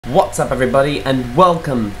What's up everybody, and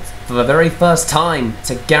welcome for the very first time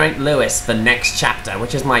to Geraint Lewis, the next chapter,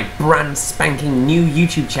 which is my brand spanking new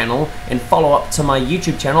YouTube channel in follow-up to my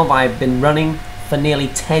YouTube channel that I've been running for nearly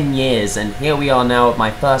 10 years, and here we are now with my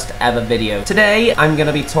first ever video. Today I'm going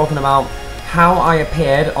to be talking about how I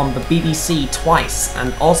appeared on the BBC twice,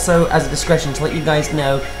 and also as a discretion to let you guys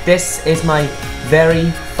know, this is my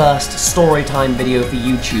very first Storytime video for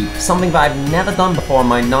YouTube, something that I've never done before in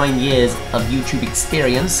my 9 years of YouTube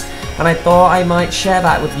experience, and I thought I might share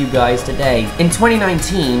that with you guys today. In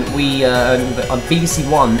 2019, we on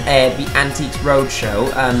BBC One aired the Antiques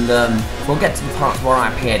Roadshow, and we'll get to the parts where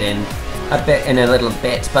I appeared in a little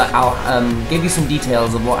bit, but I'll give you some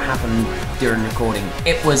details of what happened during recording.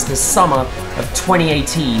 It was the summer of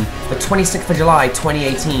 2018, the 26th of July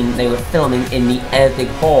 2018, they were filming in the Erdig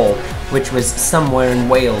Hall, which was somewhere in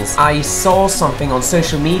Wales. I saw something on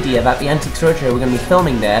social media that the Antiques Roadshow were going to be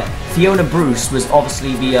filming there. Fiona Bruce was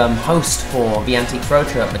obviously the host for the Antiques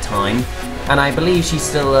Roadshow at the time, and I believe she's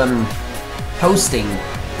still hosting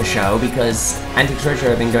the show because Antiques Roadshow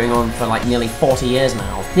have been going on for like nearly 40 years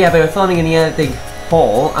now. Yeah, they were filming in the Erdig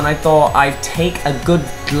Hall, and I thought I'd take a good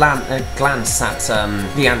glance at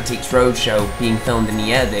the Antiques Roadshow being filmed in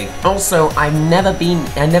the Erdig. Also, I never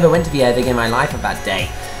went to the Erdig in my life of that day.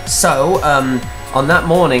 So, on that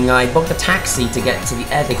morning, I booked a taxi to get to the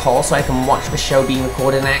Erdig Hall so I can watch the show being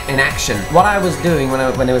recorded in action. What I was doing when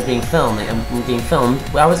it was being filmed,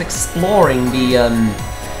 I was exploring the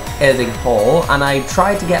Erdig Hall, and I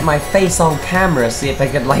tried to get my face on camera, see if I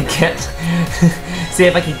could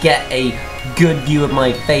get a good view of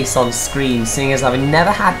my face on screen, seeing as I've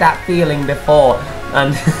never had that feeling before,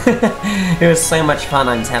 and it was so much fun,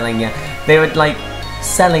 I'm telling you. They were like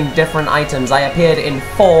selling different items. I appeared in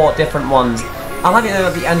 4 different ones. I'll have you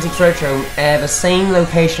know that the Antiques Roadshow air the same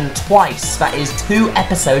location twice, that is 2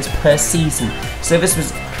 episodes per season. So this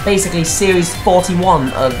was basically series 41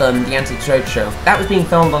 of the Antiques Roadshow. That was being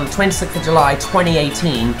filmed on the 26th of July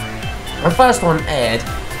 2018. The first one aired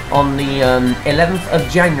on the 11th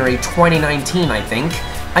of January 2019, I think.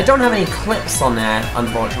 I don't have any clips on there,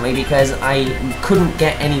 unfortunately, because I couldn't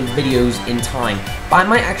get any videos in time. But I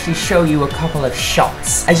might actually show you a couple of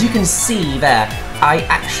shots. As you can see there, I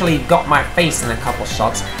actually got my face in a couple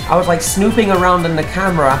shots. I was like snooping around in the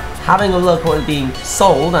camera, having a look at what was being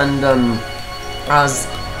sold, and as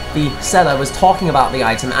the seller was talking about the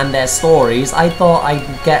item and their stories, I thought I'd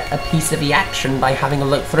get a piece of the action by having a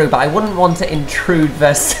look through, but I wouldn't want to intrude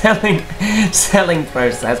the selling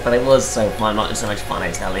process, but it was so fun, not so much fun,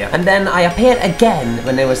 I tell you. And then I appeared again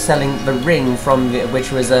when they were selling the ring which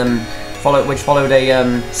followed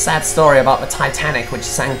a sad story about the Titanic, which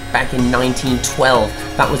sank back in 1912.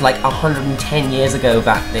 That was like 110 years ago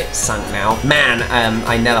that it sunk now. Man,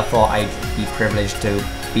 I never thought I'd be privileged to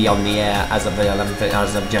be on the air as of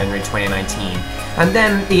January 2019. And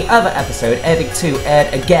then the other episode, Erdig 2,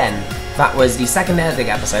 aired again. That was the second Erdig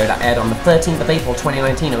episode that aired on the 13th of April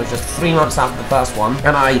 2019. It was just 3 months after the first one,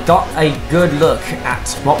 and I got a good look at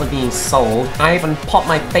what was being sold. I even popped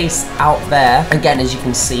my face out there, again as you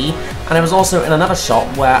can see, and I was also in another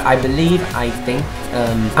shot where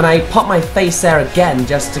and I popped my face there again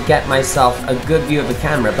just to get myself a good view of the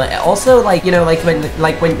camera. But also, like, you know, like when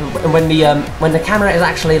the camera is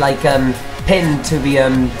actually like pinned to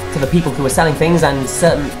the people who are selling things, and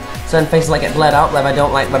certain faces like get blurred out where they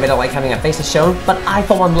don't like having their faces shown. But I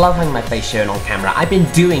for one love having my face shown on camera. I've been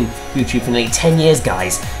doing YouTube for nearly 10 years,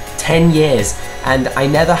 guys. 10 years, and I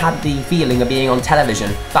never had the feeling of being on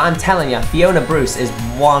television. But I'm telling you, Fiona Bruce is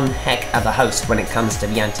one heck of a host when it comes to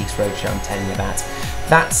the Antiques Roadshow, I'm telling you that.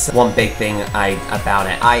 That's one big thing about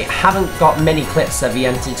it. I haven't got many clips of the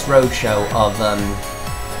Antiques Roadshow of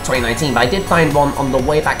 2019, but I did find one on the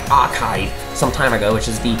Wayback Archive some time ago, which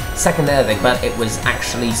is the second Erdig, but it was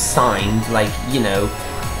actually signed, like, you know,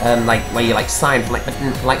 like where you like sign for like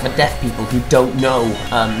the deaf people who don't know,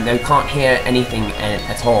 they can't hear anything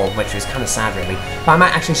at all, which was kind of sad really. But I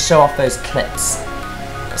might actually show off those clips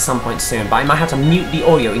at some point soon, but I might have to mute the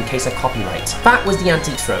audio in case of copyright. That was the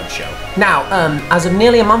Antiques Roadshow. Now, as of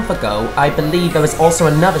nearly a month ago, I believe there was also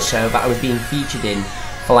another show that I was being featured in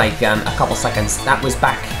for like a couple seconds. That was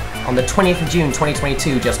back on the 20th of June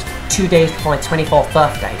 2022, just 2 days before my 24th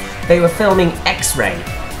birthday. They were filming X-Ray.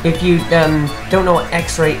 If you don't know what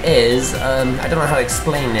X-Ray is, I don't know how to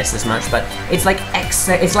explain this as much, but it's like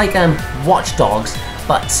Watch Dogs,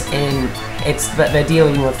 but they're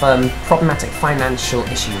dealing with problematic financial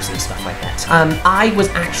issues and stuff like that. I was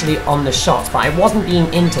actually on the shot, but I wasn't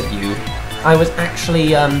being interviewed. I was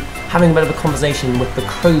actually having a bit of a conversation with the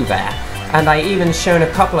crew there, and I even shown a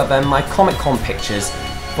couple of them my Comic-Con pictures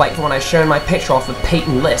like when I showed my picture off of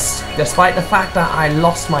Peyton List, despite the fact that I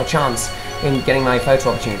lost my chance in getting my photo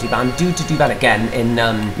opportunity, but I'm due to do that again in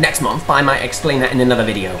next month. But I might explain that in another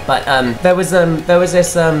video. But there was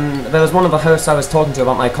one of the hosts I was talking to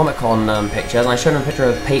about my Comic-Con pictures, and I showed her a picture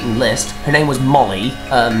of Peyton List. Her name was Molly.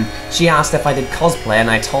 She asked if I did cosplay, and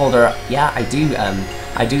I told her, yeah, I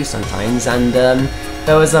do sometimes. And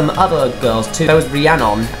there was other girls too. There was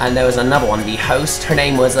Rhiannon, and there was another one, the host. Her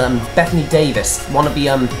name was Bethany Davies, one of the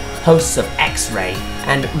hosts of X-Ray.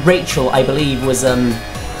 And Rachel, I believe, was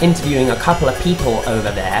interviewing a couple of people over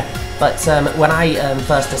there. But when I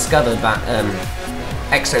first discovered that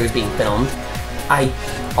X-Ray was being filmed, I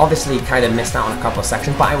obviously kind of missed out on a couple of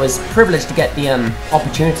sections, but I was privileged to get the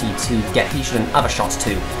opportunity to get featured in other shots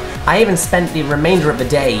too. I even spent the remainder of the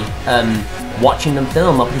day watching them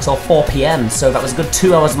film up until 4 PM, so that was a good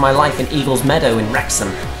 2 hours of my life in Eagles Meadow in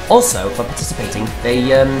Wrexham. Also, for participating,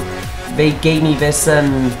 they gave me this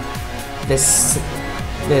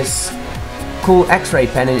cool X-ray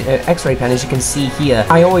pen, as you can see here.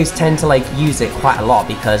 I always tend to like use it quite a lot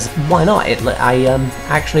because why not? I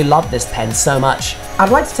actually love this pen so much.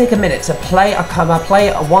 I'd like to take a minute to play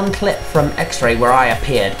one clip from X-Ray where I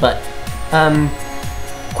appeared, but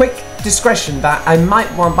quick discretion that I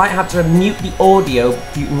might have to mute the audio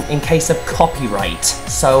in case of copyright.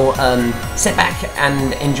 So sit back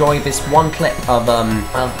and enjoy this one clip of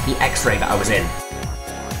the X-Ray that I was in.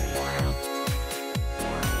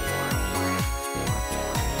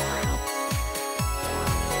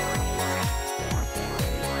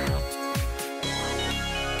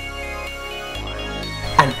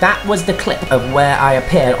 And that was the clip of where I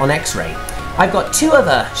appeared on X-Ray. I've got 2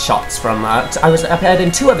 other shots from, I appeared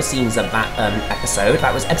in 2 other scenes of that episode.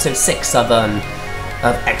 That was episode 6 of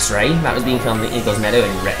X-Ray. That was being filmed in Eagles Meadow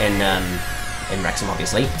in Wrexham,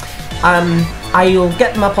 obviously. I'll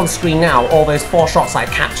get them up on screen now, all those 4 shots I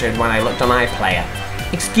captured when I looked on iPlayer.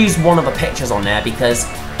 Excuse one of the pictures on there because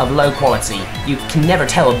of low quality. You can never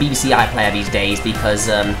tell a BBC iPlayer these days because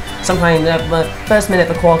sometimes the first minute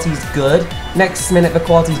the quality's good, next minute the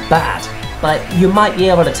quality's bad. But you might be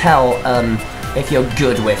able to tell if you're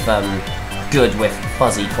good with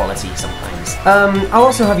fuzzy quality sometimes. I'll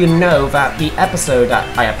also have you know that the episode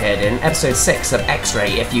that I appeared in, episode 6 of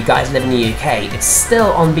X-Ray, if you guys live in the UK, it's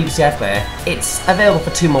still on BBC iPlayer. It's available for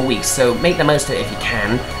 2 more weeks, so make the most of it if you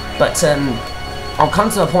can. But I'll come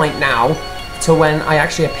to the point now to when I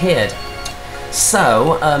actually appeared.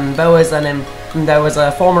 So there was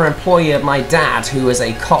a former employee of my dad who was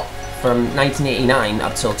a cop from 1989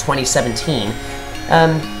 up till 2017.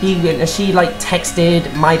 She like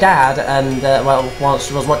texted my dad, and while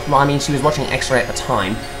she was she was watching X-Ray at the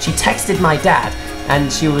time. She texted my dad,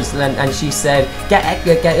 and she said, "Get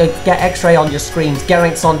X-Ray on your screens.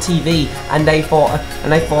 Geraint's on TV." And they thought,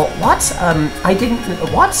 what? I didn't.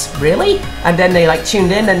 What? Really? And then they like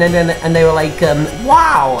tuned in, and they were like,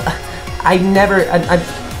 wow.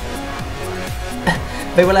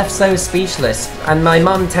 They were left so speechless, and my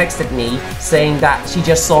mum texted me saying that she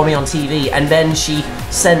just saw me on TV, and then she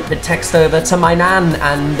sent the text over to my nan,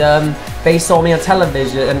 and they saw me on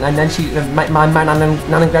television, and then my nan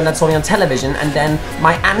and granddad saw me on television, and then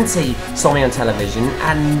my auntie saw me on television,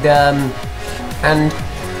 and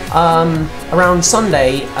around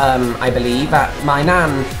Sunday, I believe, that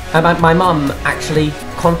my mum actually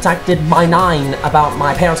contacted my nan about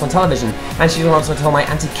my parents on television, and she also told my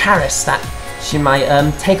auntie Caris that she might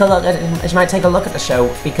take a look at the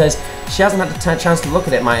show because she hasn't had the chance to look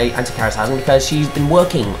at it. My Auntie Caris hasn't because she's been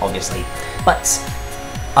working, obviously. But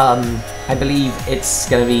I believe it's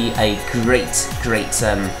going to be a great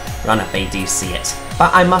run if they do see it.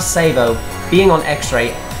 But I must say though, being on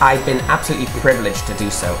X-Ray, I've been absolutely privileged to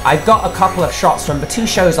do so. I've got a couple of shots from the 2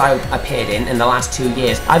 shows I appeared in the last 2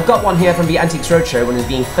 years. I've got one here from the Antiques Roadshow when it was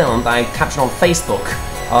being filmed. I captured on Facebook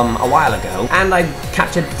a while ago, and I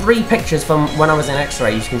captured 3 pictures from when I was in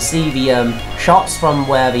X-Ray. You can see the shots from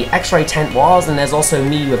where the X-Ray tent was, and there's also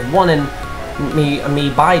me with me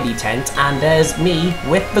by the tent, and there's me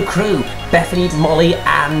with the crew, Bethany, Molly,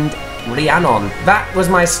 and Rhiannon. That was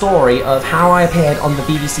my story of how I appeared on the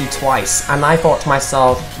BBC twice, and I thought to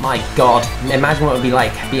myself, my god, imagine what it would be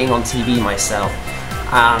like being on TV myself.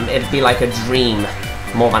 It'd be like a dream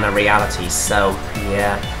more than a reality, so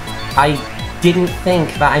yeah. I didn't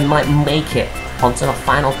think that I might make it onto the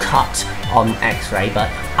final cut on X-Ray, but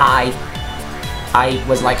I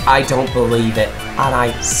was like, I don't believe it, and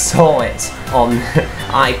I saw it on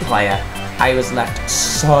iPlayer. I was left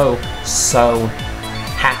so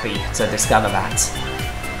happy to discover that.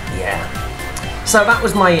 Yeah. So that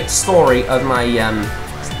was my story of my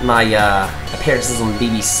my appearances on the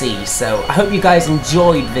BBC. So I hope you guys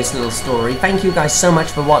enjoyed this little story. Thank you guys so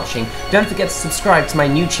much for watching. Don't forget to subscribe to my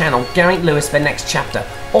new channel, Geraint Lewis, for next chapter.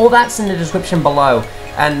 All that's in the description below.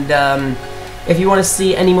 And if you want to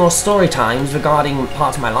see any more story times regarding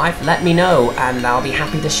parts of my life, let me know, and I'll be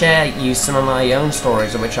happy to share you some of my own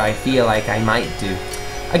stories, which I feel like I might do.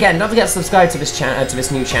 Again, don't forget to subscribe to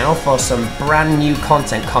this new channel for some brand new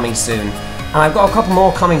content coming soon. And I've got a couple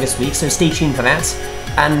more coming this week, so stay tuned for that.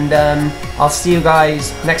 And I'll see you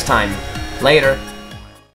guys next time. Later.